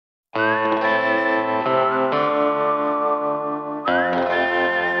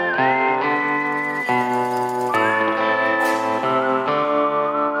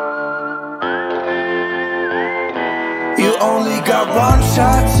got one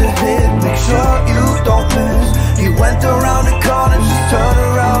shot to hit, make sure you don't miss. He went around the corner, just turn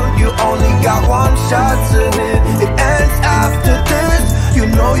around. You only got one shot to hit, it ends after this. You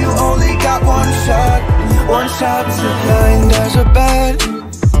know you only got one shot to hit. There's a bed,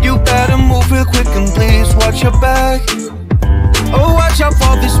 you better move real quick and please watch your back. Oh, watch out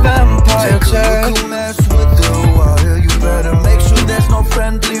for this vampire attack. Take a look who mess with the wire. You better make sure there's no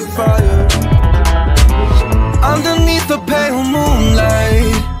friendly fire. Underneath the pale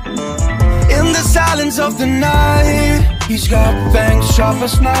moonlight, in the silence of the night, he's got fangs sharp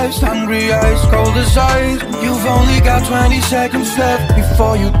as knives, hungry eyes, cold as ice. You've only got 20 seconds left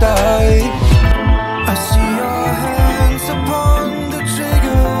before you die. I see your hands upon the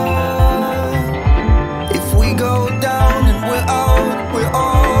trigger. If we go down and we're out, we're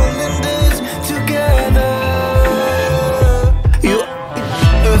all in this together. You're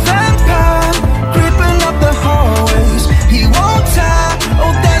a vampire creeping up the hallways. He won't tie,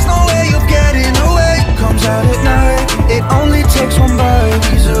 oh there's no way of getting away. Comes out at night, it only takes one bite.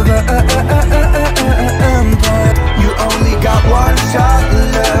 He's a vampire. You only got one shot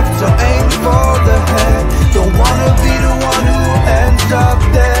left, so aim for the head. Don't wanna be the one who ends up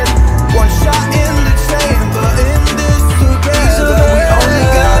dead. One shot in the chamber, in this together. We only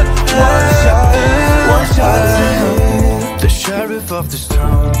got one shot to hit. The sheriff of this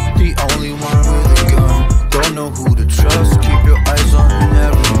town, the only one with a gun. Don't know who to trust, keep your eyes on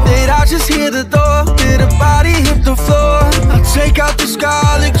everyone. Did I just hear the door? Did a body hit the floor? I'll take out the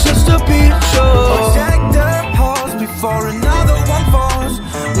scarlet just to be sure. Protect their pause before another one falls.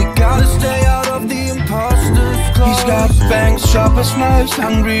 We gotta stay out of the imposter's claws. He's got fangs sharp as knives,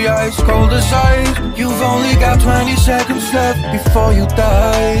 hungry eyes, cold as ice. You've only got 20 seconds left before you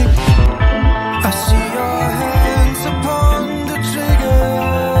die. I see your head